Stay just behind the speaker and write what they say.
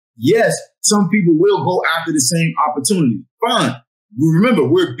yes, some people will go after the same opportunity. Fine. Remember,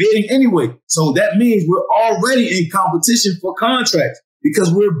 we're bidding anyway. So that means we're already in competition for contracts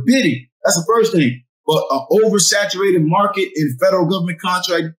because we're bidding. That's the first thing. But an oversaturated market in federal government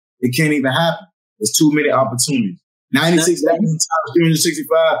contracting, it can't even happen. There's too many opportunities. 96,000 times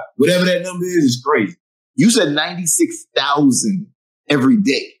 365, whatever that number is crazy. You said 96,000 every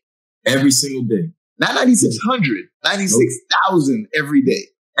day. Every single day. Not 9,600, 96,000 every day.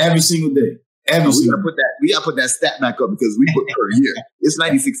 Every single day. We gotta put that stat back up because we put per year. It's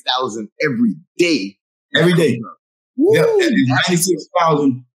 96,000 every day. Every day. Yep.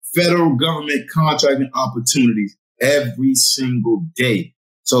 96,000 federal government contracting opportunities every single day.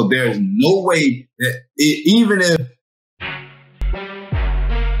 So there's no way that even if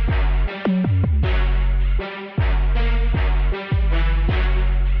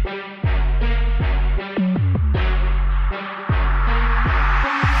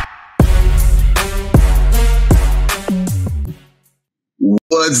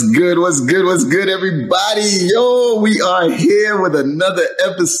What's good, everybody? Yo, we are here with another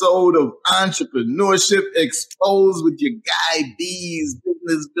episode of Entrepreneurship Exposed with your guy, Beez,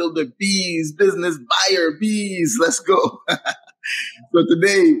 business builder Beez, business buyer Beez. Let's go. So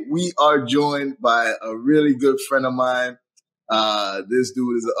today we are joined by a really good friend of mine. This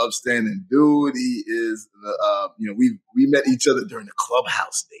dude is an upstanding dude. He is, we met each other during the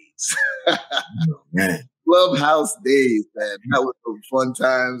Clubhouse days. Oh, man. Clubhouse days, man. That was some fun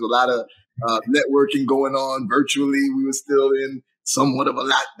times. A lot of networking going on virtually. We were still in somewhat of a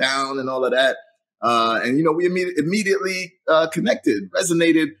lockdown and all of that. We immediately connected,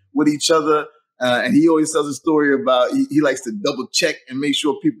 resonated with each other. And he always tells a story about he likes to double check and make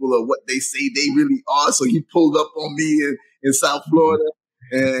sure people are what they say they really are. So he pulled up on me in South Florida.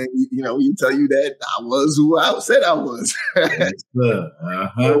 And, he tell you that I was who I said I was.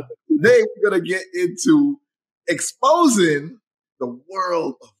 Uh-huh. Today, we're going to get into exposing the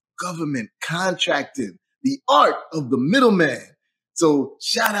world of government contracting, the art of the middleman. So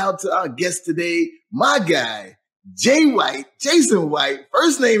shout out to our guest today, my guy, Jason White,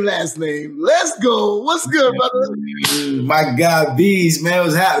 first name, last name. Let's go. What's good, brother? My guy, Beez, man,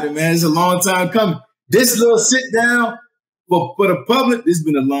 what's happening, man? It's a long time coming. This little sit down for the public, this has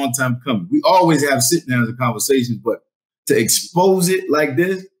been a long time coming. We always have sit downs and conversations, but to expose it like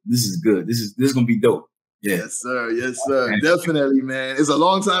this is good. This is going to be dope. Yeah. Yes, sir. Yes, sir. Definitely, man. It's a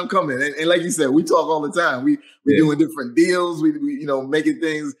long time coming. And like you said, we talk all the time. We're doing different deals. We making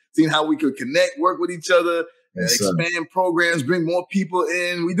things, seeing how we could connect, work with each other, expand programs, bring more people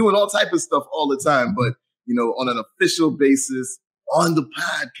in. We're doing all type of stuff all the time. But, on an official basis on the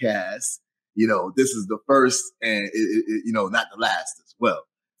podcast, this is the first and, not the last as well.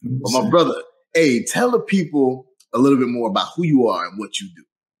 But my brother, hey, tell the people a little bit more about who you are and what you do.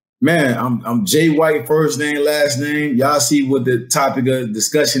 Man, I'm Jay White, first name, last name. Y'all see what the topic of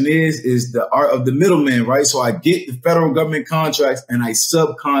discussion is the art of the middleman, right? So I get the federal government contracts and I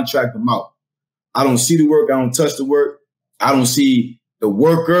subcontract them out. I don't see the work. I don't touch the work. I don't see the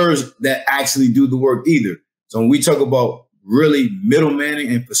workers that actually do the work either. So when we talk about really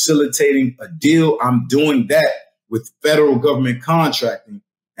middlemaning and facilitating a deal, I'm doing that with federal government contracting,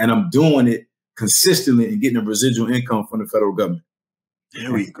 and I'm doing it consistently and getting a residual income from the federal government.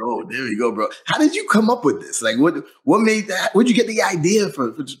 There we go, bro. How did you come up with this? Like, what made that? Where'd you get the idea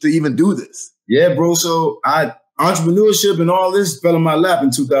to even do this? Yeah, bro. So entrepreneurship and all this fell in my lap in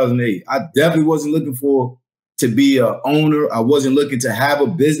 2008. I definitely wasn't looking to be an owner. I wasn't looking to have a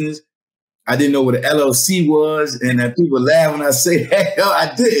business. I didn't know what an LLC was, and that people laugh when I say, hell,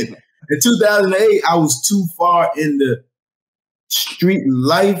 I did. In 2008, I was too far in the street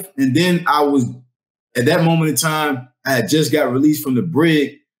life, and then I was, at that moment in time, I had just got released from the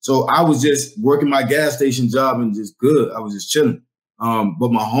brig, so I was just working my gas station job and just good. I was just chilling.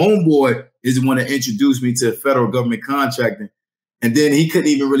 But my homeboy is the one that introduced me to federal government contracting, and then he couldn't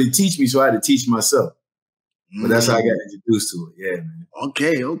even really teach me, so I had to teach myself. But that's how I got introduced to it. Yeah, man.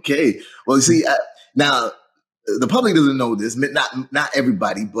 Okay. Well, see, now the public doesn't know this, not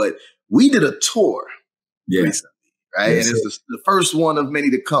everybody, but we did a tour recently, right? Yes, and it's the first one of many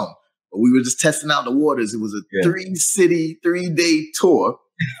to come. But we were just testing out the waters. It was a 3-city, 3-day tour.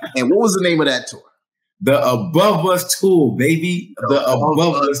 And what was the name of that tour? The Above Us Tour, baby. The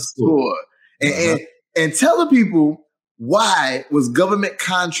Above Us Tour. And tell the people, why was government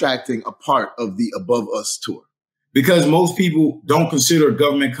contracting a part of the Above Us Tour? Because most people don't consider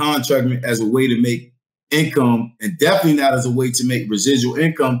government contracting as a way to make income, and definitely not as a way to make residual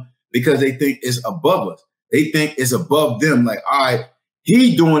income, because they think it's above us. They think it's above them. Like, all right,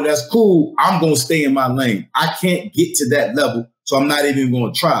 he doing that's cool. I'm going to stay in my lane. I can't get to that level, so I'm not even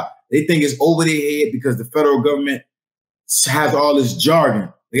going to try. They think it's over their head because the federal government has all this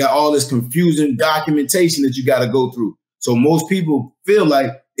jargon. They got all this confusing documentation that you got to go through. So most people feel like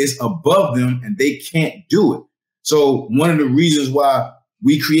it's above them and they can't do it. So one of the reasons why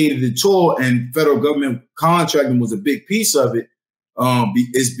we created the tool and federal government contracting was a big piece of it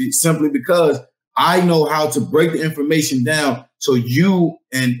is simply because I know how to break the information down so you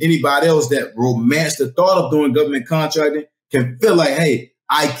and anybody else that romance the thought of doing government contracting can feel like, hey,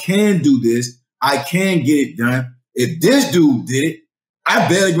 I can do this. I can get it done. If this dude did it, I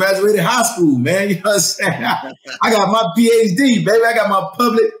barely graduated high school, man. You know what I'm saying? I got my PhD, baby. I got my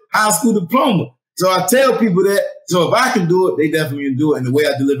public high school diploma. So I tell people that. So if I can do it, they definitely can do it. And the way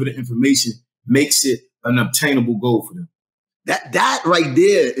I deliver the information makes it an obtainable goal for them. That right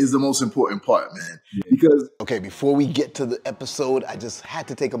there is the most important part, man. Yeah. Because, okay, before we get to the episode, I just had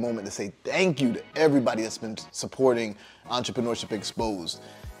to take a moment to say thank you to everybody that's been supporting Entrepreneurship Exposed.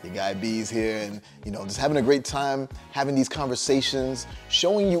 Your guy Beez here, and just having a great time having these conversations,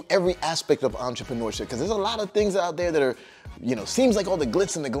 showing you every aspect of entrepreneurship. Because there's a lot of things out there that are, seems like all the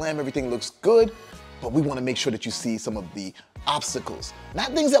glitz and the glam, everything looks good, but we want to make sure that you see some of the obstacles.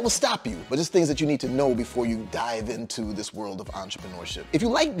 Not things that will stop you, but just things that you need to know before you dive into this world of entrepreneurship. If you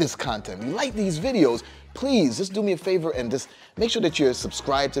like this content, you like these videos, please just do me a favor and just make sure that you're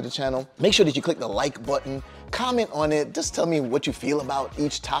subscribed to the channel. Make sure that you click the like button, comment on it, just tell me what you feel about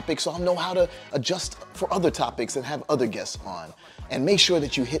each topic so I'll know how to adjust for other topics and have other guests on. And make sure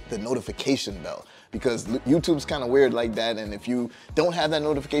that you hit the notification bell, because YouTube's kind of weird like that, and if you don't have that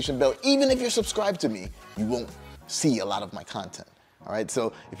notification bell, even if you're subscribed to me, you won't see a lot of my content. All right,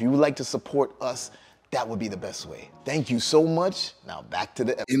 so if you would like to support us, that would be the best way. Thank you so much. Now back to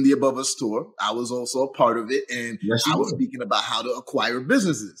the In the Above Us store. I was also a part of it, and yes, I was speaking about how to acquire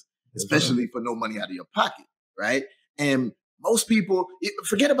businesses, especially for no money out of your pocket, right? And most people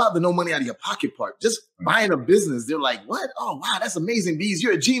forget about the no money out of your pocket part. Just buying a business, they're like, "What? Oh wow, that's amazing, Beez.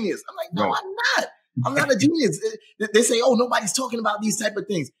 You're a genius." I'm like, "No, I'm not. I'm not a genius." They say, "Oh, nobody's talking about these type of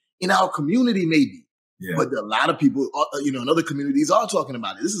things in our community, maybe." Yeah. But a lot of people, in other communities are talking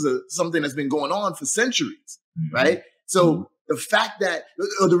about it. This is something that's been going on for centuries, right? So the fact that,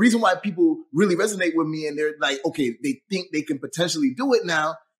 or the reason why people really resonate with me and they're like, okay, they think they can potentially do it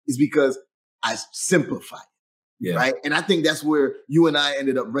now is because I simplify it, right? And I think that's where you and I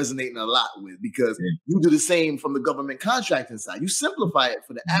ended up resonating a lot with, because you do the same from the government contracting side. You simplify it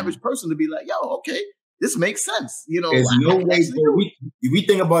for the average person to be like, yo, okay, this makes sense. There's no way, bro. We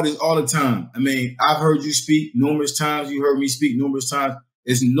think about this all the time. I mean, I've heard you speak numerous times. You heard me speak numerous times.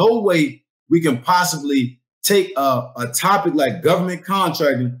 There's no way we can possibly take a topic like government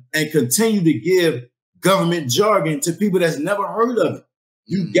contracting and continue to give government jargon to people that's never heard of it.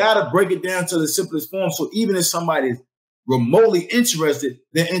 You got to break it down to the simplest form. So even if somebody's remotely interested,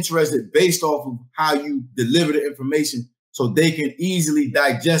 they're interested based off of how you deliver the information so they can easily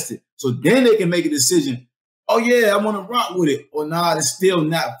digest it. So then they can make a decision. Oh yeah, I want to rock with it. Or nah, it's still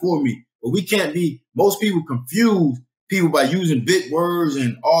not for me. But we can't be, most people confuse people by using big words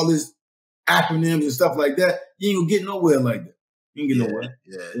and all this acronyms and stuff like that. You ain't gonna get nowhere like that. You ain't get nowhere.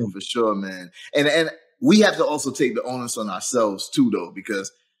 Yeah, for sure, man. And we have to also take the onus on ourselves too, though,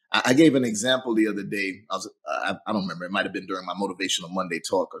 because I gave an example the other day. I don't remember. It might have been during my Motivational Monday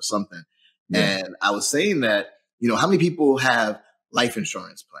talk or something. Yeah. And I was saying that, how many people have life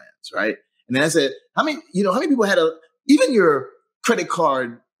insurance plans, right? And then I said, how many people had even your credit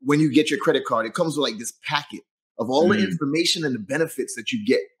card, when you get your credit card, it comes with like this packet of all the information and the benefits that you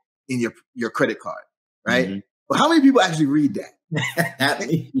get in your credit card, right? But how many people actually read that?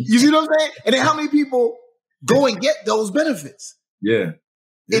 You see what I'm saying? And then how many people go and get those benefits? Yeah.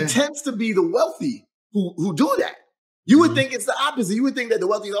 It tends to be the wealthy who do that. You would think it's the opposite. You would think that the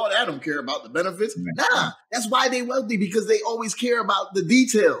wealthy, I don't care about the benefits. Nah, that's why they wealthy, because they always care about the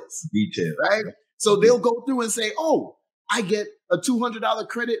details. Right? So they'll go through and say, oh, I get a $200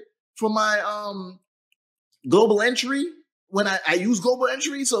 credit for my global entry when I use global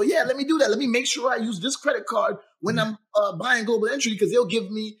entry. So yeah, let me do that. Let me make sure I use this credit card when I'm buying global entry, because they'll give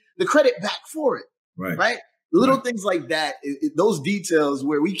me the credit back for it. Right? Little things like that, those details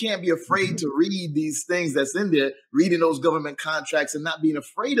where we can't be afraid to read these things that's in there, reading those government contracts and not being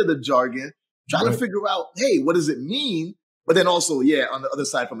afraid of the jargon, trying to figure out, hey, what does it mean? But then also, on the other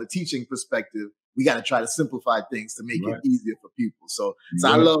side, from a teaching perspective, we got to try to simplify things to make it easier for people. So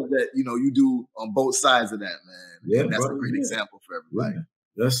I love that, you do on both sides of that, man. Yeah, that's a great example for everybody.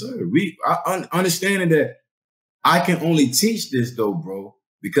 Yeah. Yes, sir. Understanding that I can only teach this though, bro,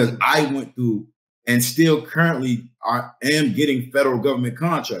 because I went through and still currently am getting federal government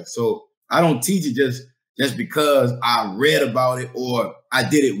contracts. So I don't teach it just just because I read about it or I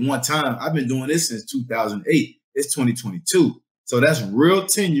did it one time. I've been doing this since 2008. It's 2022. So that's real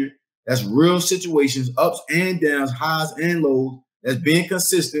tenure. That's real situations, ups and downs, highs and lows. That's being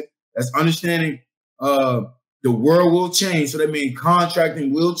consistent. That's understanding the world will change. So that means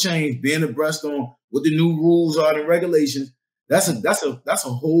contracting will change, being abreast on what the new rules are and regulations. That's a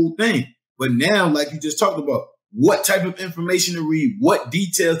whole thing. But now, like you just talked about, what type of information to read, what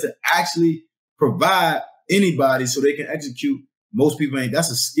details to actually provide anybody so they can execute. Most people ain't.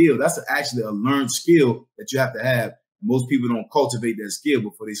 That's a skill. That's actually a learned skill that you have to have. Most people don't cultivate that skill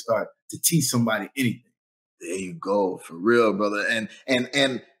before they start to teach somebody anything. There you go, for real, brother.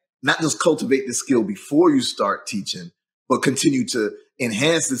 And not just cultivate the skill before you start teaching, but continue to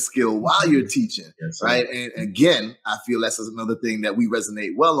enhance the skill while you're teaching, right? And again, I feel that's another thing that we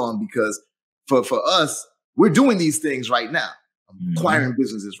resonate well on, because for us, we're doing these things right now. Acquiring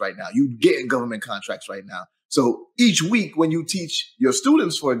businesses right now. You getting government contracts right now. So each week when you teach your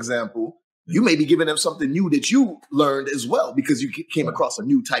students, for example, you may be giving them something new that you learned as well, because you came across a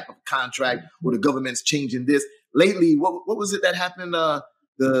new type of contract or the government's changing this. Lately, what was it that happened? The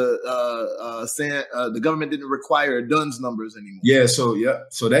government didn't require DUNS numbers anymore. Yeah, so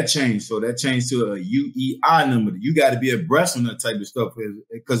that changed. So that changed to a UEI number. You got to be abreast on that type of stuff,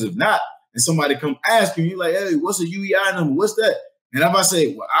 because if not, and somebody come asking you like, "Hey, what's a UEI number? What's that?" And if I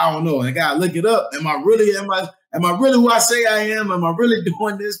say, "Well, I don't know," and I gotta look it up. Am I really who I say I am? Am I really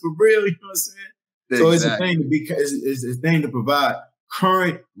doing this for real? You know what I'm saying? Exactly. So it's a thing it's a thing to provide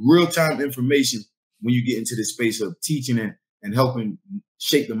current, real-time information when you get into the space of teaching and helping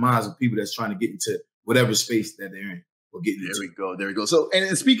shape the minds of people that's trying to get into whatever space that they're in or getting into. There we go. So,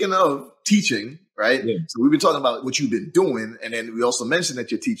 and speaking of teaching, right? Yeah. So we've been talking about what you've been doing, and then we also mentioned that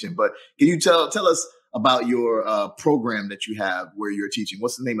you're teaching. But can you tell us about your program that you have where you're teaching?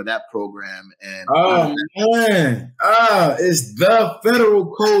 What's the name of that program? And it's the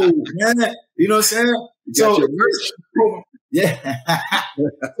federal code, man. You know what I'm saying? So your merch. Yeah,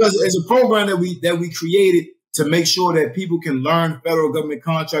 it's a program that we created to make sure that people can learn federal government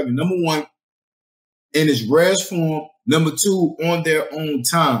contracting. Number one, in its rarest form. Number two, on their own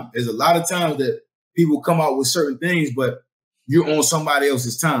time. There's a lot of times that people come out with certain things, but you're on somebody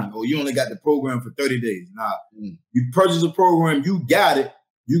else's time, or you only got the program for 30 days. Nah, you purchase a program, you got it,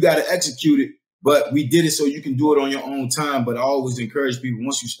 you got to execute it, but we did it so you can do it on your own time. But I always encourage people,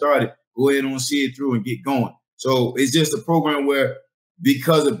 once you start it, go ahead and see it through and get going. So it's just a program where,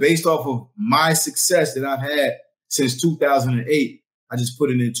 based off of my success that I've had since 2008, I just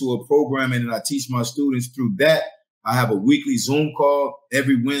put it into a program and then I teach my students through that. I have a weekly Zoom call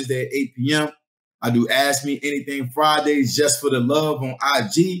every Wednesday at 8 p.m. I do Ask Me Anything Fridays just for the love on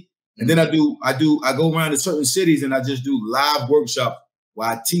IG. And then I go around to certain cities and I just do live workshops where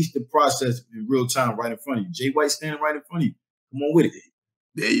I teach the process in real time right in front of you. Jay White standing right in front of you. Come on with it.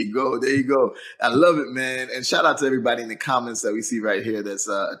 There you go. There you go. I love it, man. And shout out to everybody in the comments that we see right here that's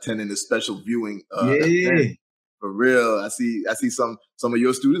attending this special viewing. Event. For real. I see some of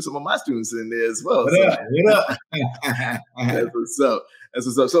your students, some of my students in there as well. What up? That's what's up. That's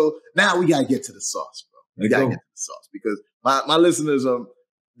what's up. So now we gotta get to the sauce, bro. We gotta get to the sauce, because my listeners,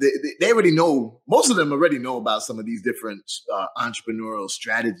 they already know. Most of them already know about some of these different entrepreneurial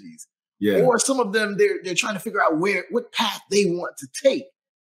strategies. Yeah. Or some of them they're trying to figure out what path they want to take.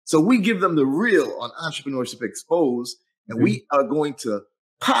 So we give them the real on Entrepreneurship Exposed, and we are going to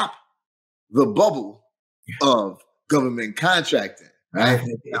pop the bubble of government contracting. Right?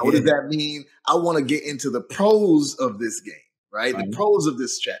 Now, what does that mean? I want to get into the pros of this game. Right? The pros of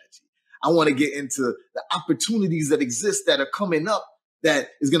this strategy. I want to get into the opportunities that exist that are coming up that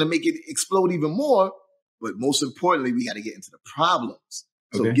is going to make it explode even more. But most importantly, we got to get into the problems.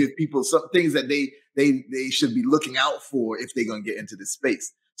 So give people some things that they should be looking out for if they're going to get into this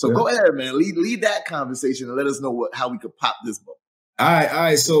space. So go ahead, man. Lead that conversation and let us know how we could pop this bubble. All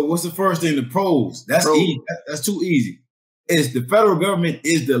right. So what's the first thing? The pros. That's easy. That's too easy. It's the federal government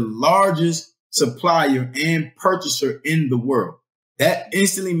is the largest supplier and purchaser in the world. That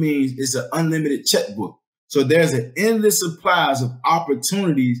instantly means it's an unlimited checkbook. So there's an endless supplies of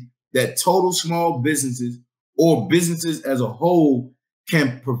opportunities that total small businesses or businesses as a whole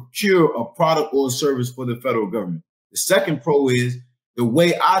can procure a product or a service for the federal government. The second pro is the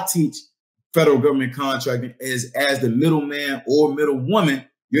way I teach federal government contracting is as the middleman or middlewoman,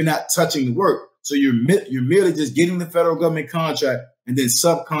 you're not touching the work. So you're merely just getting the federal government contract and then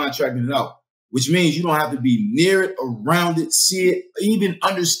subcontracting it out, which means you don't have to be near it, around it, see it, even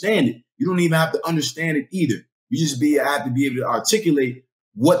understand it. You don't even have to understand it either. You just have to be able to articulate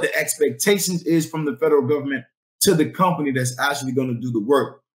what the expectations is from the federal government to the company that's actually going to do the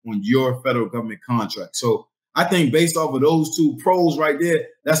work on your federal government contract. So I think based off of those two pros right there,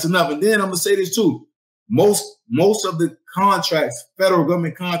 that's enough. And then I'm gonna say this too. Most of the contracts, federal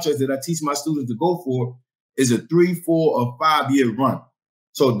government contracts that I teach my students to go for is a 3, 4, or 5 year run.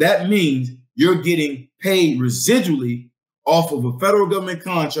 So that means you're getting paid residually off of a federal government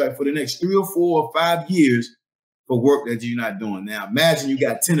contract for the next 3 or 4 or 5 years for work that you're not doing. Now, imagine you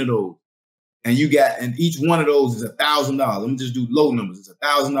got 10 of those and each one of those is $1,000. Let me just do low numbers. It's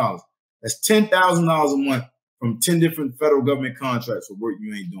 $1,000. That's $10,000 a month from 10 different federal government contracts for work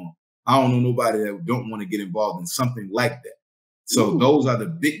you ain't doing. I don't know nobody that don't want to get involved in something like that. So those are the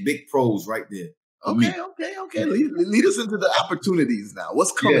big pros right there. Okay. Lead us into the opportunities now.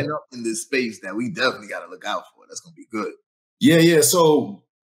 What's coming up in this space that we definitely got to look out for? That's going to be good. Yeah. So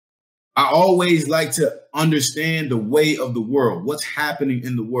I always like to understand the way of the world, what's happening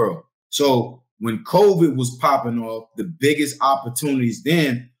in the world. So when COVID was popping off, the biggest opportunities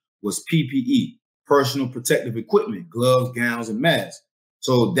then was PPE, personal protective equipment, gloves, gowns, and masks.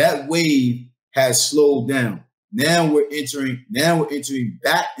 So that wave has slowed down. Now we're entering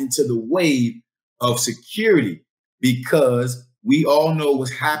back into the wave of security because we all know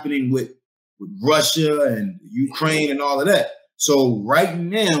what's happening with Russia and Ukraine and all of that. So right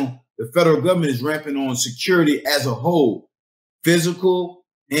now, the federal government is ramping on security as a whole, physical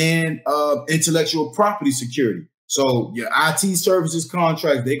and intellectual property security. So your IT services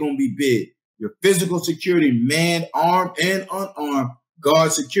contracts, they're going to be big. Your physical security, manned, armed, and unarmed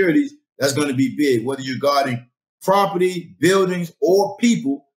guard securities, that's going to be big, whether you're guarding property, buildings, or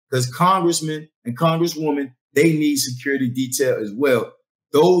people, because congressmen and congresswomen, they need security detail as well.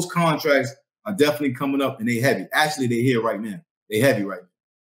 Those contracts are definitely coming up and they heavy. Actually, they're here right now. They heavy right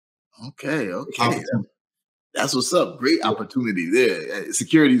now. Okay. That's what's up. Great opportunity there.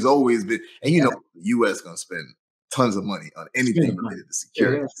 Security's always been, and the U.S. going to spend tons of money on anything related to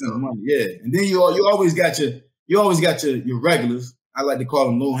security. Yeah. And then you always got your regulars. I like to call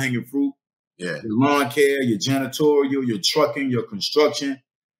them low-hanging fruit. Yeah. Your lawn care, your janitorial, your trucking, your construction,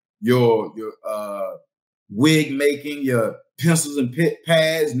 your wig making, your pencils and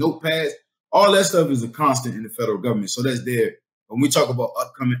pads, notepads. All that stuff is a constant in the federal government. So that's there. When we talk about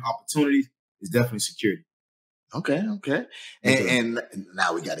upcoming opportunities, it's definitely security. Okay. And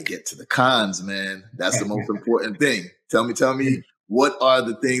now we got to get to the cons, man. That's the most important thing. Tell me, what are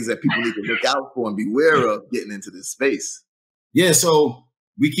the things that people need to look out for and beware of getting into this space? Yeah, so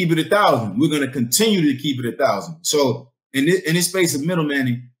we keep it 1,000. We're going to continue to keep it 1,000. So in this space of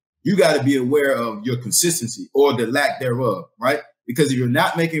middlemaning, you got to be aware of your consistency or the lack thereof, right? Because if you're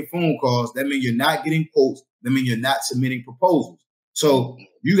not making phone calls, that means you're not getting quotes. That means you're not submitting proposals. So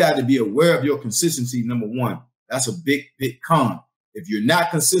you got to be aware of your consistency, number one. That's a big con. If you're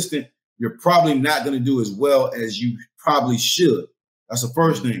not consistent, you're probably not going to do as well as you probably should. That's the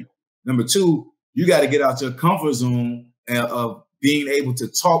first thing. Number two, you got to get out your comfort zone of being able to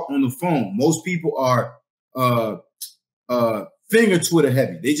talk on the phone. Most people are finger Twitter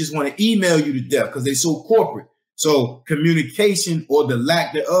heavy. They just want to email you to death because they're so corporate. So communication or the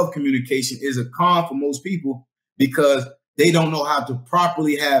lack thereof communication is a con for most people because they don't know how to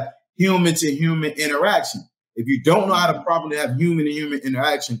properly have human to human interaction. If you don't know how to properly have human to human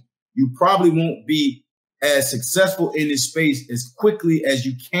interaction, you probably won't be as successful in this space as quickly as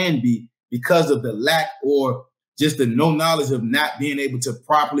you can be because of the lack or just the no knowledge of not being able to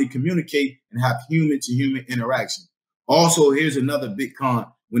properly communicate and have human to human interaction. Also, here's another big con.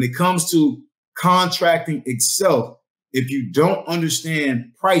 When it comes to contracting itself, if you don't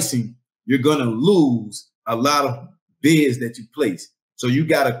understand pricing, you're going to lose a lot of bids that you place. So you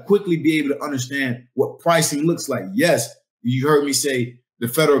got to quickly be able to understand what pricing looks like. Yes, you heard me say the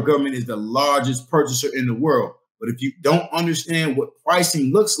federal government is the largest purchaser in the world. But if you don't understand what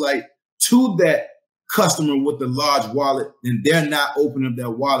pricing looks like to that customer with the large wallet, then they're not opening up their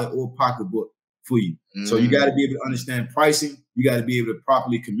wallet or pocketbook for you. So you got to be able to understand pricing. You got to be able to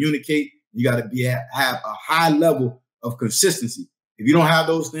properly communicate. You got to have a high level of consistency. If you don't have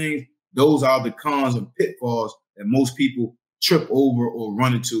those things, those are the cons and pitfalls that most people trip over or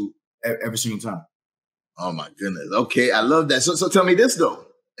run into every single time. Oh my goodness. Okay, I love that. So tell me this though,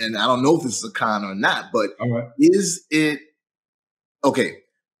 and I don't know if this is a con or not, but is it okay?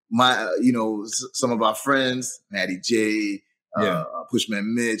 Some of our friends, Maddie J,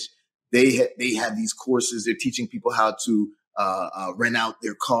 Pushman Mitch, they have these courses. They're teaching people how to rent out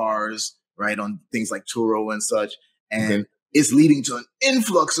their cars, right, on things like Turo and such, and it's leading to an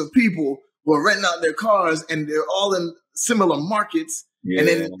influx of people who are renting out their cars, and they're all in similar markets, and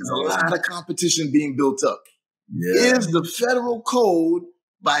then there's a lot of competition being built up. Is the federal code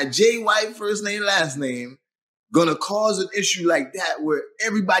by Jay White, first name, last name, going to cause an issue like that where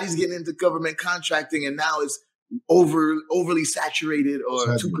everybody's getting into government contracting and now it's overly saturated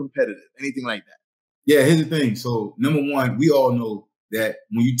or too competitive? Anything like that? Yeah, here's the thing. So number one, we all know that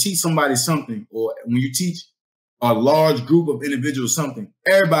when you teach somebody something, or when you teach a large group of individuals something,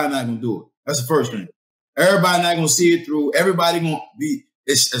 everybody not going to do it. That's the first thing. Everybody not going to see it through. Everybody going to be,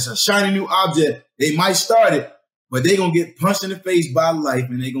 it's a shiny new object. They might start it, but they're going to get punched in the face by life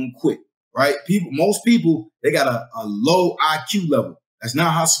and they're going to quit, right? Most people, they got a low IQ level. That's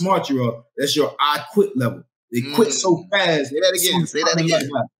not how smart you are. That's your I quit level. They quit so fast. Say that again. Say that again.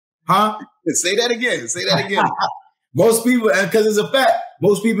 Huh? Say that again. Say that again. Most people, and because it's a fact,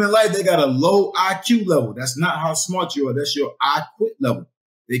 most people in life, they got a low IQ level. That's not how smart you are. That's your I quit level.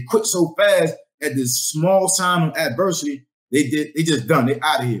 They quit so fast at this small sign of adversity. They just done. They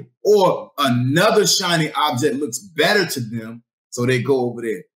out of here. Or another shiny object looks better to them, so they go over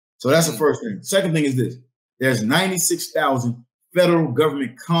there. So that's the first thing. Second thing is this. There's 96,000 federal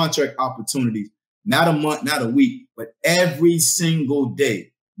government contract opportunities, not a month, not a week, but every single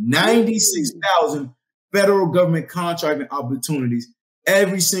day. 96,000 federal government contracting opportunities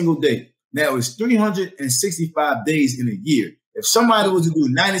every single day. Now, it's 365 days in a year. If somebody was to do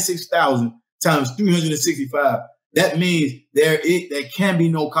 96,000 times 365, that means there can be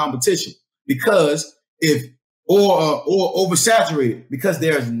no competition, because or oversaturated, because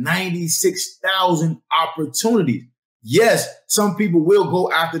there's 96,000 opportunities. Yes, some people will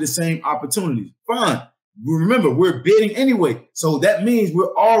go after the same opportunities. Fine. Remember, we're bidding anyway. So that means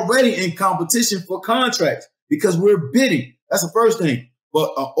we're already in competition for contracts because we're bidding. That's the first thing.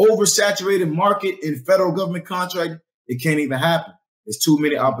 But an oversaturated market in federal government contracting, it can't even happen. There's too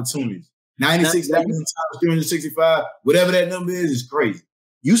many opportunities. 96,000 times 365, whatever that number is crazy.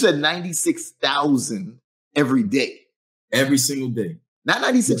 You said 96,000 every day. Every single day. Not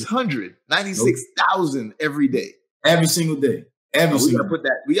 9,600, 96,000 every day. Every single day.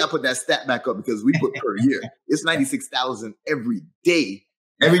 We gotta put that stat back up because we put per year. It's 96,000 every day.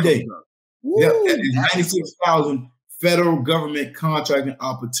 Every day. Yep. 96,000 federal government contracting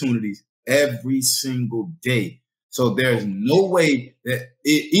opportunities every single day. So there's no way that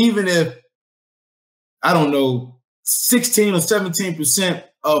even if, I don't know, 16 or 17%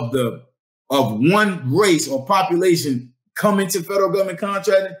 of one race or population come into federal government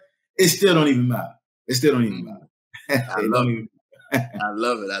contracting, it still don't even matter. It still don't even matter. I love it.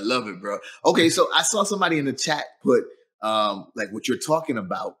 I love it, bro. Okay, so I saw somebody in the chat put like what you're talking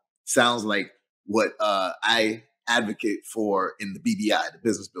about sounds like what I advocate for in the BBI, the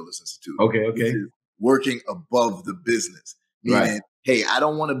Business Builders Institute. Okay. Working above the business. Meaning, hey, I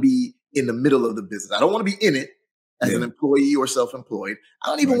don't want to be in the middle of the business. I don't want to be in it as an employee or self-employed. I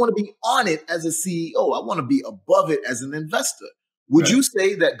don't even want to be on it as a CEO. I want to be above it as an investor. Would you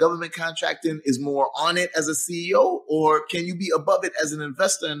say that government contracting is more on it as a CEO, or can you be above it as an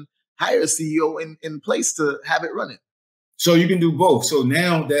investor and hire a CEO in place to have it running? So you can do both. So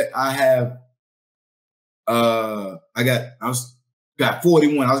now that I have, I got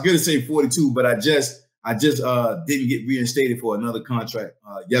 41. I was going to say 42, but I just didn't get reinstated for another contract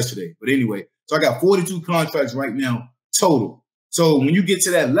yesterday. But anyway, so I got 42 contracts right now total. So when you get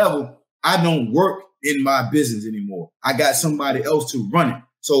to that level, I don't work in my business anymore. I got somebody else to run it.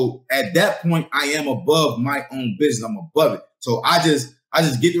 So at that point, I am above my own business. I'm above it. So I just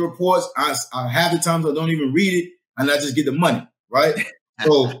get the reports. I have the times I don't even read it, and I just get the money, right?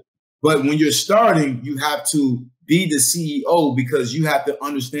 So, but when you're starting, you have to be the CEO, because you have to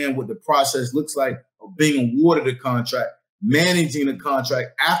understand what the process looks like of being awarded a contract, managing the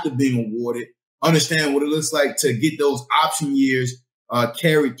contract after being awarded, understand what it looks like to get those option years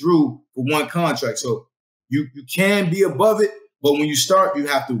carried through for one contract. So you can be above it, but when you start, you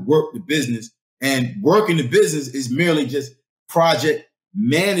have to work the business. And working the business is merely just project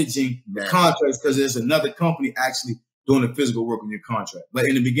managing the contracts, because there's another company actually doing the physical work on your contract. But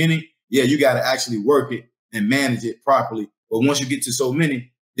in the beginning, you got to actually work it and manage it properly. But once you get to so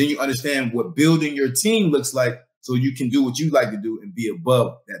many, then you understand what building your team looks like, so you can do what you like to do and be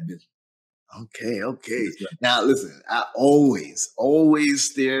above that business. Okay. Now, listen, I always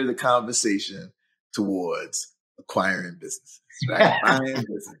steer the conversation towards acquiring businesses, right? Buying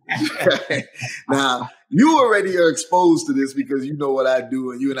businesses. Now, you already are exposed to this because you know what I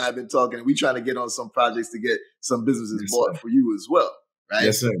do, and you and I have been talking, and we trying to get on some projects to get some businesses bought for you as well, right?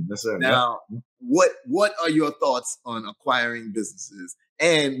 Yes, sir. Now, what are your thoughts on acquiring businesses?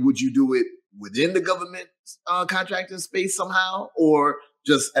 And would you do it within the government contracting space somehow, or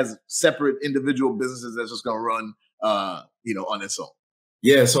just as separate individual businesses that's just going to run, on its own?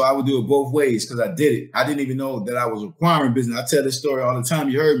 Yeah, so I would do it both ways, because I did it. I didn't even know that I was acquiring business. I tell this story all the time.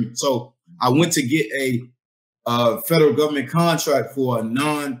 You heard me. So I went to get a a federal government contract for a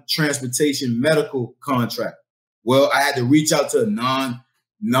non-transportation medical contract. Well, I had to reach out to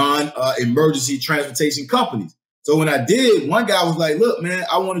non-emergency transportation companies. So when I did, one guy was like, look, man,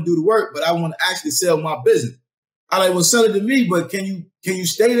 I want to do the work, but I want to actually sell my business. I like, well, sell it to me, but can you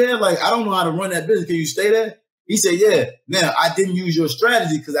stay there? Like, I don't know how to run that business. Can you stay there? He said, yeah. Now, I didn't use your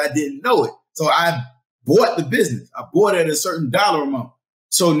strategy because I didn't know it. So I bought the business. I bought it at a certain dollar amount.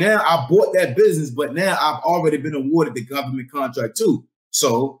 So now I bought that business, but now I've already been awarded the government contract too.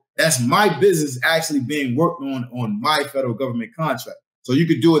 So that's my business actually being worked on my federal government contract. So you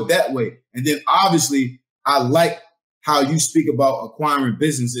could do it that way. And then obviously, I like how you speak about acquiring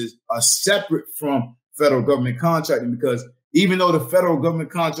businesses are separate from federal government contracting, because even though the federal government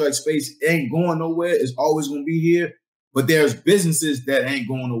contract space ain't going nowhere, it's always going to be here. But there's businesses that ain't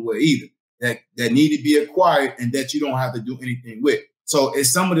going nowhere either, that need to be acquired and that you don't have to do anything with. So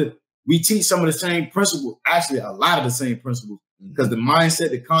it's we teach some of the same principles, actually a lot of the same principles, because the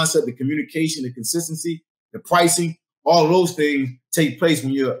mindset, the concept, the communication, the consistency, the pricing, all of those things take place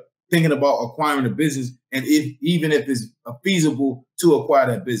when you're thinking about acquiring a business, and even if it's feasible to acquire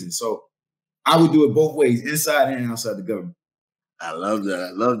that business. So I would do it both ways, inside and outside the government. I love that.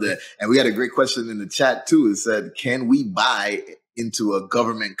 I love that. And we had a great question in the chat too. It said, can we buy into a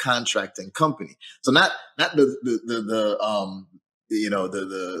government contracting company? So not the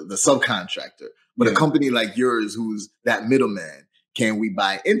subcontractor, but a company like yours who's that middleman. Can we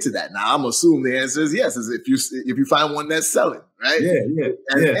buy into that? Now, I'm assuming the answer is yes. Is if you find one that's selling, right? Yeah.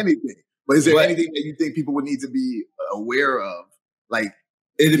 Anything. But is there anything that you think people would need to be aware of? Like,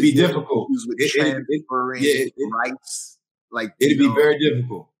 it'd be difficult. With transferring rights. Like, it'd be very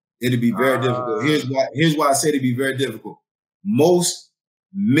difficult. It'd be very difficult. Here's why I say it'd be very difficult. Most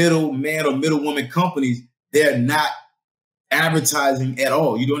middleman or middlewoman companies, they're not advertising at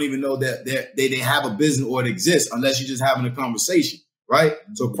all. You don't even know that they have a business or it exists unless you're just having a conversation, right?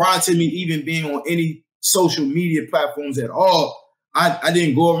 So prior to me even being on any social media platforms at all, I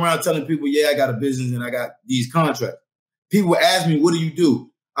didn't go around telling people, yeah, I got a business and I got these contracts. People ask me, what do you do?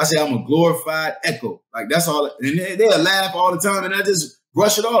 I say, I'm a glorified echo. Like, that's all. And they'll laugh all the time and I just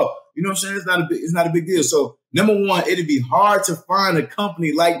brush it off. You know what I'm saying? It's not a big deal. So number one, it'd be hard to find a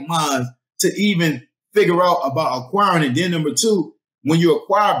company like mine to even figure out about acquiring it. Then number two, when you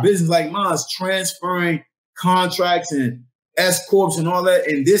acquire a business like mine, transferring contracts and S corps and all that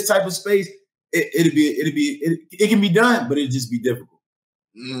in this type of space, it can be done, but it'd just be difficult.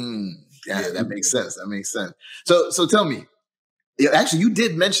 Yeah, that makes sense. That makes sense. So tell me, actually, you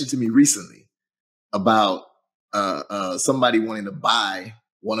did mention to me recently about somebody wanting to buy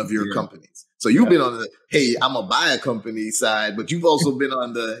one of your companies. So you've been on the, hey, I'm a buy a company side, but you've also been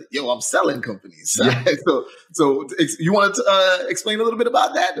on the, I'm selling companies side. Yeah. So you want to explain a little bit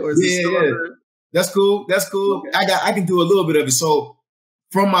about that? Or is this still under... That's cool. That's cool. Okay. I can do a little bit of it. So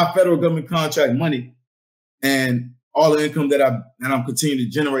from my federal government contract money and all the income that I'm continuing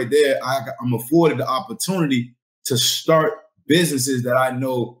to generate there, I'm afforded the opportunity to start businesses that I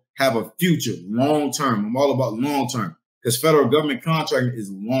know have a future, long term. I'm all about long term. Because federal government contracting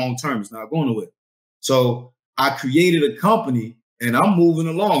is long term. It's not going nowhere. So I created a company and I'm moving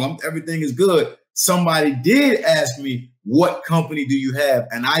along. Everything is good. Somebody did ask me, what company do you have?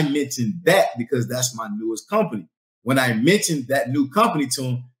 And I mentioned that because that's my newest company. When I mentioned that new company to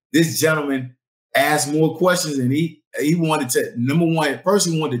him, this gentleman asked more questions and he wanted to, number one, first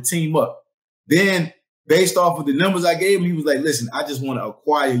he wanted to team up. Then based off of the numbers I gave him, he was like, listen, I just want to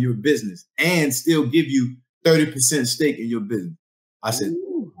acquire your business and still give you 30% stake in your business. I said,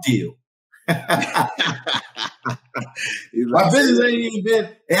 deal. My business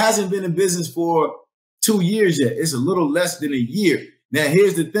it hasn't been in business for 2 years yet. It's a little less than a year. Now,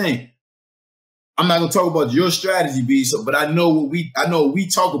 here's the thing. I'm not gonna talk about your strategy, Beez, but I know what we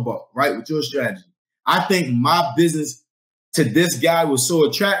talk about, right, with your strategy. I think my business to this guy was so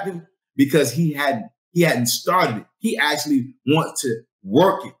attractive because he hadn't started it. He actually wants to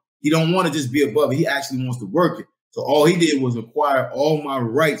work it. He don't want to just be above it. He actually wants to work it. So all he did was acquire all my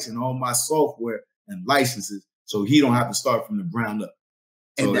rights and all my software and licenses, so he don't have to start from the ground up.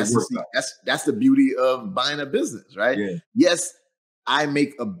 So and that's the beauty of buying a business, right? Yeah. Yes, I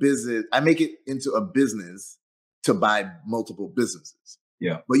make it into a business to buy multiple businesses.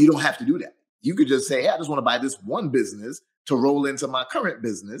 Yeah. But you don't have to do that. You could just say, hey, I just want to buy this one business to roll into my current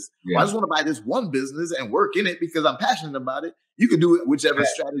business. Yeah. Or I just want to buy this one business and work in it because I'm passionate about it. You can do it whichever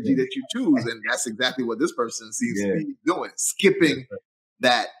strategy that you choose. And that's exactly what this person seems to be doing. Skipping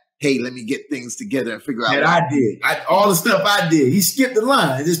that, hey, let me get things together and figure out. And I did. All the stuff I did. He skipped the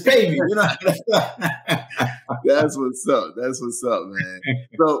line and just paid me. You know? That's what's up. That's what's up, man.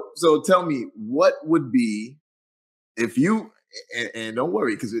 So tell me, what would be if you, and don't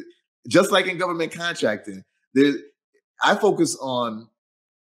worry, because just like in government contracting, I focus on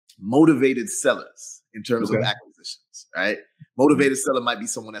motivated sellers in terms of acquisitions, right? Motivated seller might be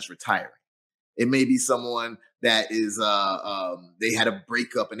someone that's retiring. It may be someone that is, they had a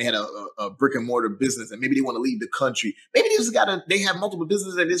breakup and they had a brick and mortar business and maybe they want to leave the country. Maybe they have multiple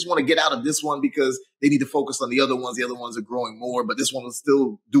businesses and they just want to get out of this one because they need to focus on the other ones. The other ones are growing more, but this one is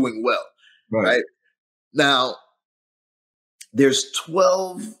still doing well, right? Now, there's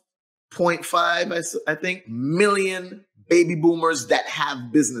 12.5, I think, million baby boomers that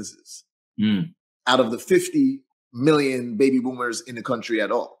have businesses out of the 50 million baby boomers in the country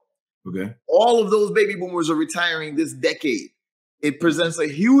at all. Okay. All of those baby boomers are retiring this decade. It presents a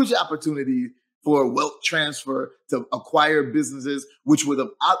huge opportunity for wealth transfer to acquire businesses, which would have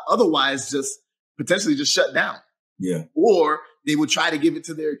otherwise just potentially just shut down. Yeah. Or they would try to give it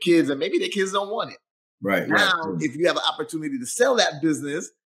to their kids and maybe their kids don't want it. Right. Now, if you have an opportunity to sell that business,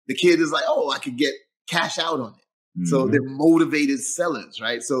 the kid is like, oh, I could get cash out on it. Mm-hmm. So they're motivated sellers,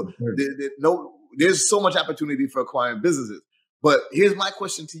 right? So there's so much opportunity for acquiring businesses. But here's my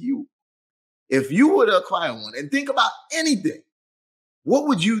question to you. If you were to acquire one and think about anything, what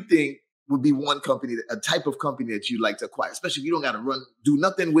would you think would be one company, a type of company that you'd like to acquire, especially if you don't got to do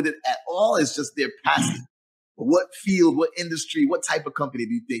nothing with it at all. It's just their passive. But what field, what industry, what type of company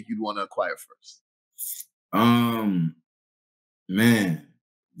do you think you'd want to acquire first? Man,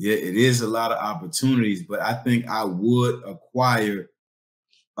 yeah, it is a lot of opportunities, but I think I would acquire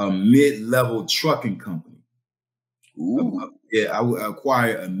a mid-level trucking company. Ooh. Yeah, I would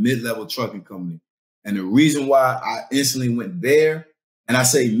acquire a mid-level trucking company. And the reason why I instantly went there, and I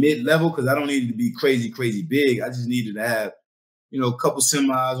say mid-level because I don't need it to be crazy, crazy big. I just needed to have, a couple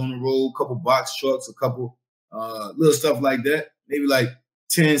semis on the road, a couple box trucks, a couple little stuff like that. Maybe like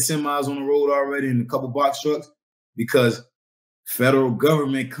 10 semis on the road already and a couple box trucks, because federal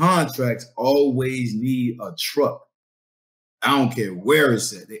government contracts always need a truck. I don't care where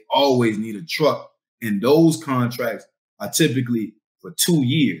it's at. They always need a truck. And those contracts are typically for 2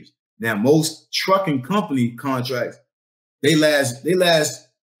 years. Now, most trucking company contracts, they last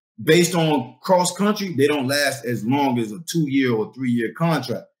based on cross country, they don't last as long as a 2-year or 3-year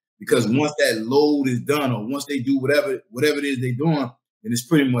contract. Because once that load is done, or once they do whatever it is they're doing, then it's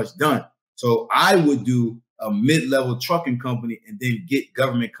pretty much done. So I would do a mid-level trucking company and then get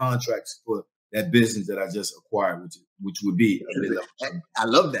government contracts for that business that I just acquired, which would be a mid-level. I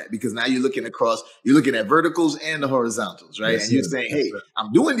love that, because now you're looking at verticals and the horizontals, right? Yes, and you're saying, hey,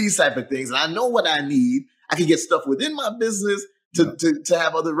 I'm doing these type of things and I know what I need. I can get stuff within my business to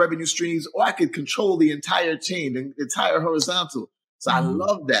have other revenue streams, or I could control the entire chain, the entire horizontal. So I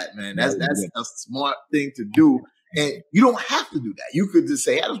love that, man. That's a smart thing to do. And you don't have to do that. You could just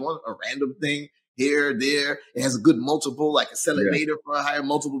say, I just want a random thing here, there. It has a good multiple. I can sell it later for a higher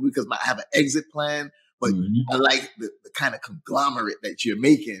multiple because I have an exit plan. But I like the kind of conglomerate that you're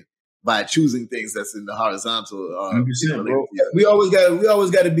making by choosing things that's in the horizontal. 100%, bro. We always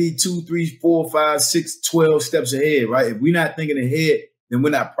got to be 2, 3, 4, 5, 6, 12 steps ahead, right? If we're not thinking ahead, then we're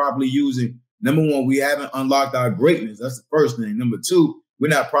not properly using. Number one, we haven't unlocked our greatness. That's the first thing. Number two, we're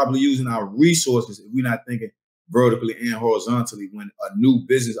not properly using our resources if we're not thinking vertically and horizontally when a new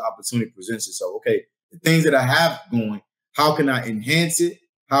business opportunity presents itself. Okay, the things that I have going, how can I enhance it?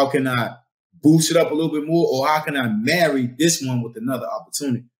 How can I boost it up a little bit more? Or how can I marry this one with another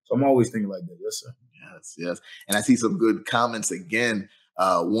opportunity? So I'm always thinking like that. Yes, sir. Yes. And I see some good comments again.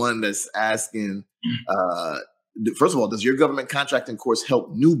 One that's asking, first of all, does your government contracting course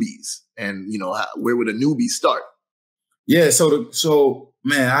help newbies? And, where would a newbie start? Yeah. So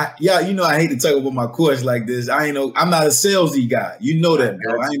man, I hate to talk about my course like this. I'm not a salesy guy. You know that,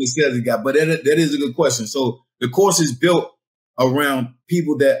 bro. I ain't a salesy guy, but that is a good question. So the course is built around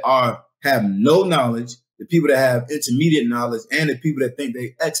people that have no knowledge, the people that have intermediate knowledge, and the people that think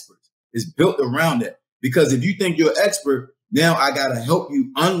they're experts. It's built around that. Because if you think you're an expert, now I got to help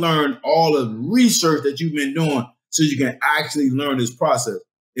you unlearn all of the research that you've been doing so you can actually learn this process.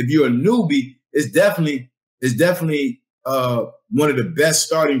 If you're a newbie, it's definitely one of the best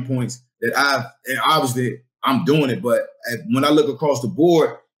starting points that and obviously I'm doing it, but when I look across the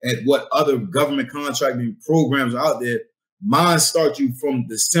board at what other government contracting programs are out there, mine start you from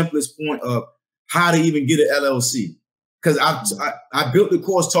the simplest point of how to even get an LLC. Because I built the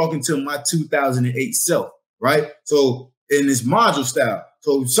course talking to my 2008 self, right? So in this module style.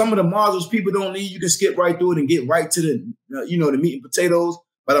 So some of the modules people don't need, you can skip right through it and get right to the meat and potatoes.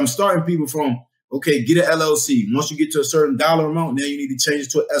 But I'm starting people from, okay, get an LLC. Once you get to a certain dollar amount, now you need to change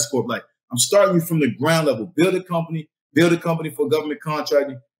it to an S Corp. Like I'm starting you from the ground level. Build a company for government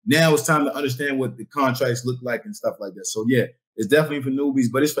contracting. Now it's time to understand what the contracts look like and stuff like that. So yeah, it's definitely for newbies,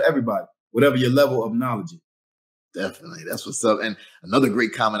 but it's for everybody, whatever your level of knowledge is. Definitely. That's what's up. And another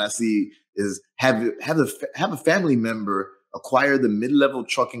great comment I see is have a family member acquire the mid-level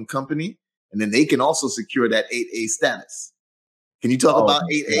trucking company, and then they can also secure that 8A status. Can you talk about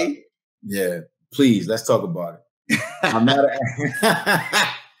 8A? Yeah, please. Let's talk about it. I'm not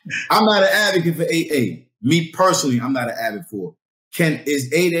an advocate for 8A. Me personally, I'm not an advocate for it.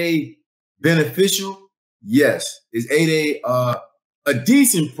 Is 8A beneficial? Yes. Is 8A a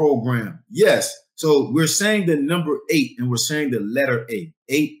decent program? Yes. So we're saying the number 8 and we're saying the letter A,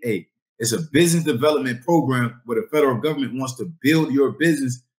 8A. It's a business development program where the federal government wants to build your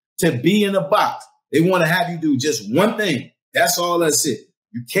business to be in a box. They want to have you do just one thing. That's all that's it.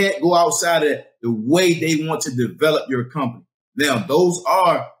 You can't go outside of the way they want to develop your company. Now, those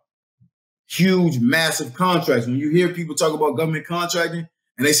are huge, massive contracts. When you hear people talk about government contracting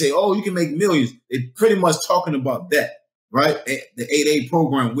and they say, oh, you can make millions, they're pretty much talking about that, right? The 8A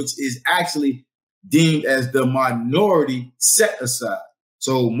program, which is actually deemed as the minority set aside.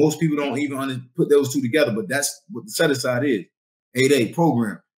 So most people don't even put those two together, but that's what the set aside is, 8A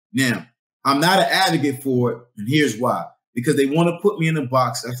program. Now, I'm not an advocate for it, and here's why. Because they want to put me in a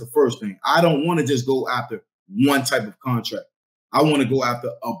box. That's the first thing. I don't want to just go after one type of contract. I want to go after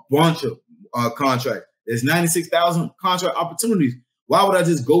a bunch of contracts. There's 96,000 contract opportunities. Why would I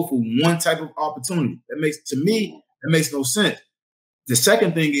just go for one type of opportunity? To me, that makes no sense. The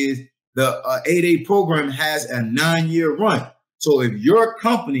second thing is the 8A program has a 9-year run. So if your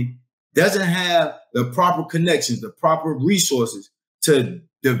company doesn't have the proper connections, the proper resources to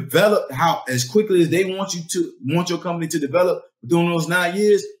develop how as quickly as they want your company to develop during those 9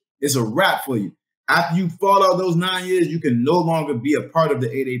 years, it's a wrap for you. After you fall out those 9 years, you can no longer be a part of the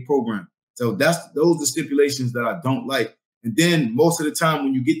 8A program. So those are the stipulations that I don't like. And then most of the time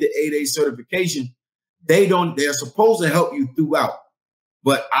when you get the 8A certification, they're supposed to help you throughout.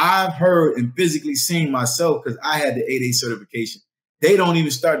 But I've heard and physically seen myself, because I had the 8A certification, they don't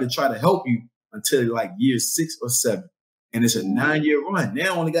even start to try to help you until like year 6 or 7. And it's a 9-year run.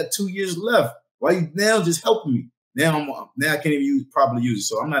 Now I only got 2 years left. Why you now just helping me? Now I can't even properly use it.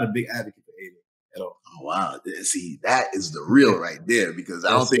 So I'm not a big advocate for 8A at all. Oh, wow. See, that is the real right there, because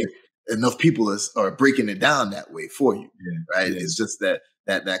I don't think enough people are breaking it down that way for you. Yeah, right. Yeah. It's just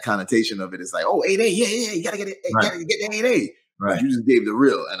that connotation of it is like, oh, 8A. Yeah. You gotta get it. Right. You gotta get the 8A. Right. You just gave the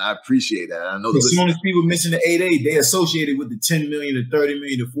real, and I appreciate that. I know as soon as people mention the 8A, they associate it with the $10 million to $30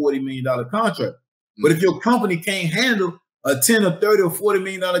 million to $40 million contract. But if your company can't handle a $10 or $30 or $40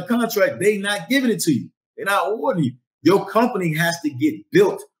 million contract, they not giving it to you. They're not awarding you. Your company has to get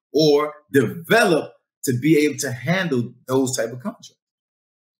built or developed to be able to handle those type of contracts.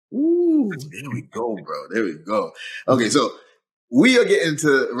 Ooh, there we go, bro. There we go. Okay, so we are getting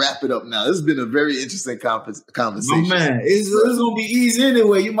to wrap it up now. This has been a very interesting conversation. Oh, man, it's going to be easy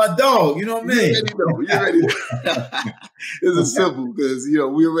anyway. You're my dog. You know what I mean? You're ready. This is simple because, we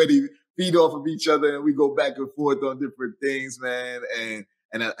already feed off of each other and we go back and forth on different things, man.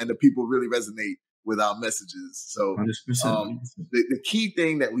 And the people really resonate with our messages. So 100%. The key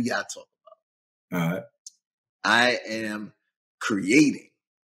thing that we got to talk about. All right. I am creating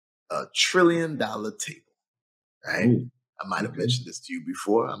 $1 trillion table, right? Ooh. I might have mentioned this to you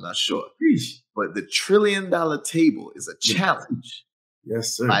before. I'm not sure. But the $1 trillion table is a challenge.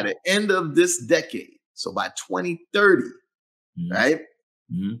 Yes, sir. By the end of this decade, so by 2030, right?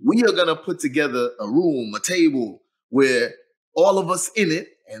 Mm-hmm. We are going to put together a room, a table where all of us in it,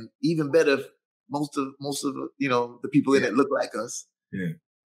 and even better, most of the people in it look like us,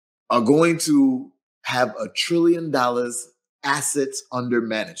 are going to have $1 trillion assets under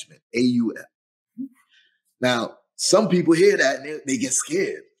management, AUM. Now, some people hear that and they get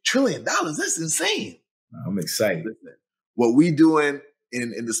scared. $1 trillion, that's insane. I'm excited. Listen, what we doing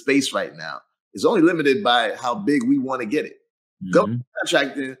in the space right now is only limited by how big we want to get it. Mm-hmm. Government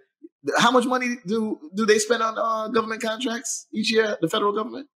contracting, how much money do they spend on government contracts each year, the federal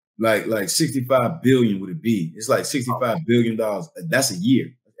government? Like 65 billion would it be? It's like $65 billion. That's a year.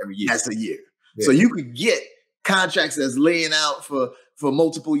 Every year. That's a year. Yeah. So you could get contracts that's laying out for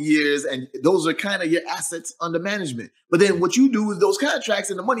multiple years, and those are kind of your assets under management. But then what you do with those contracts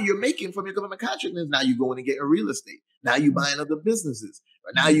and the money you're making from your government contract is now you going and getting real estate. Now you buying other businesses.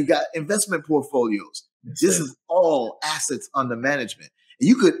 Right? Now you got investment portfolios. This is all assets under management. And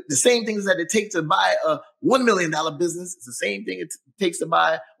the same things that it takes to buy a $1 million business, it's the same thing it takes to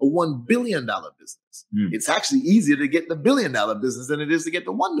buy a $1 billion business. It's actually easier to get the $1 billion business than it is to get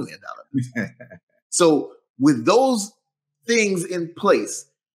the $1 million business. So with those things in place,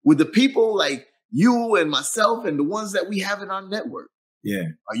 with the people like you and myself and the ones that we have in our network, Yeah.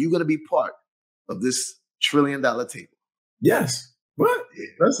 Are you going to be part of this $1 trillion table? Yes. What?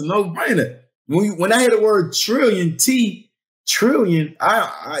 That's a no-brainer. When I hear the word trillion,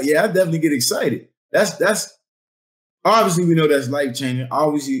 I definitely get excited. That's obviously we know that's life-changing.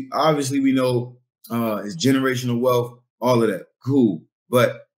 Obviously we know it's generational wealth, all of that. Cool.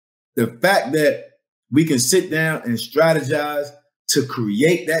 But the fact that we can sit down and strategize to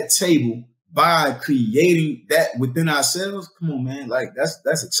create that table by creating that within ourselves, come on, man. Like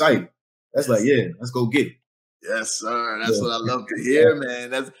that's exciting. That's like, yeah, let's go get it. Yes, sir. That's what I love to hear,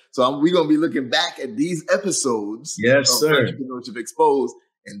 man. We're gonna be looking back at these episodes of Entrepreneurship Exposed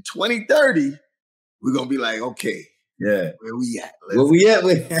in 2030. We're gonna be like, okay, yeah, where we at? Where we at,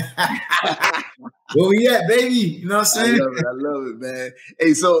 baby? You know what I'm saying? I love it, man.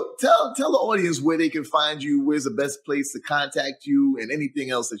 Hey, so tell the audience where they can find you. Where's the best place to contact you, and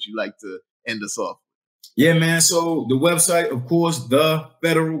anything else that you'd like to end us off? Yeah, man. So the website, of course,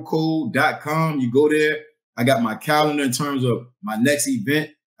 thefederalcode.com. You go there. I got my calendar in terms of my next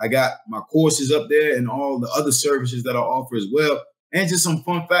event. I got my courses up there and all the other services that I offer as well. And just some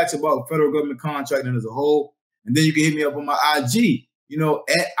fun facts about federal government contracting as a whole. And then you can hit me up on my IG,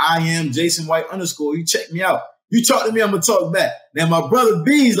 at @IamJasonWhite_. You check me out. You talk to me, I'm going to talk back. Now, my brother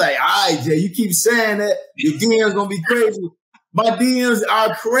Beez like, all right, Jay, you keep saying that. Your DMs going to be crazy. My DMs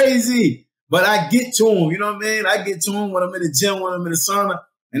are crazy. But I get to them, you know what I mean? I get to them when I'm in the gym, when I'm in the sauna.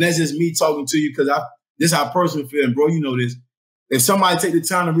 And that's just me talking to you because this is how I personally feel. And bro, you know this. If somebody take the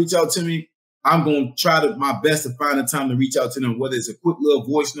time to reach out to me, I'm going to try my best to find the time to reach out to them, whether it's a quick little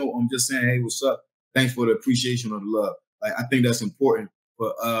voice note, I'm just saying, hey, what's up? Thanks for the appreciation or the love. Like, I think that's important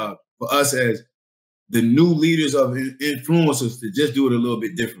for us as the new leaders of influencers to just do it a little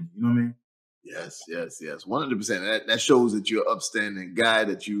bit different. You know what I mean? Yes. 100%. That shows that you're an upstanding guy,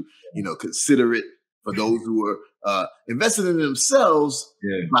 that you consider it for those who are invested in themselves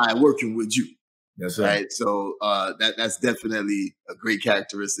by working with you. That's right. So that's definitely a great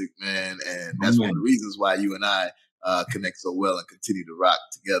characteristic, man. And that's one of the reasons why you and I connect so well and continue to rock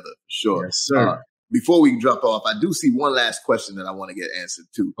together, for sure. Yes, sir. Before we drop off, I do see one last question that I want to get answered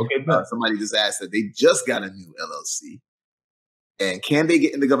too. Okay. Somebody just asked that they just got a new LLC. And can they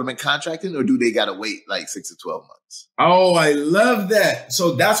get into government contracting, or do they got to wait like 6 to 12 months? Oh, I love that.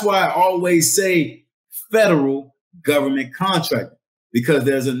 So that's why I always say federal government contracting, because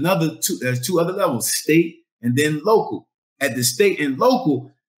there's two other levels, state and then local. At the state and local,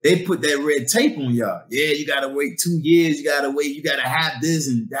 they put that red tape on y'all. Yeah, you got to wait 2 years. You got to wait. You got to have this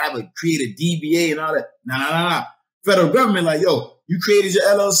and create a DBA and all that. Nah. Federal government like, yo, you created your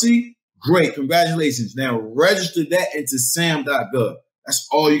LLC? Great, congratulations. Now register that into sam.gov. That's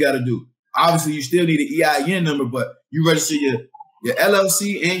all you got to do. Obviously, you still need an EIN number, but you register your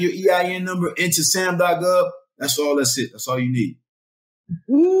LLC and your EIN number into sam.gov. That's all. That's it. That's all you need.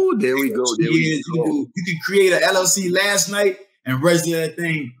 Ooh, there we go. You can create an LLC last night and register that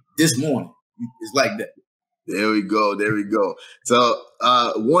thing this morning. It's like that. There we go. So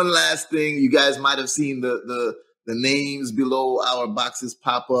one last thing, you guys might have seen the names below our boxes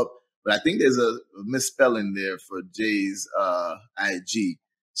pop up. But I think there's a misspelling there for Jay's IG.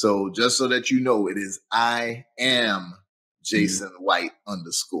 So just so that you know, it is I am Jason White _.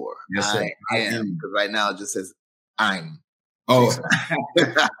 Yes, sir. I am, because right now it just says I'm. Oh,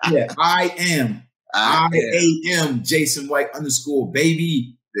 yeah, I am Jason White _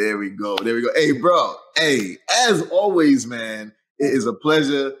 baby. There we go. Hey, bro. Hey, as always, man, it is a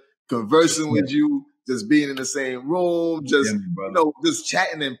pleasure conversing with you. Just being in the same room, just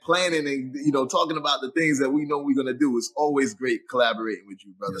chatting and planning and talking about the things that we know we're gonna do. It's always great collaborating with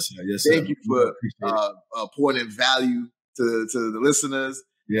you, brother. Yes, sir. Thank you for pouring in value to the listeners.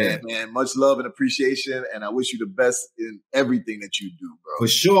 Yeah, and, man, much love and appreciation, and I wish you the best in everything that you do, bro. For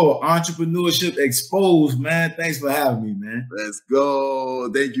sure. Entrepreneurship Exposed, man. Thanks for having me, man. Let's go.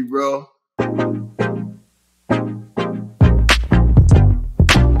 Thank you, bro.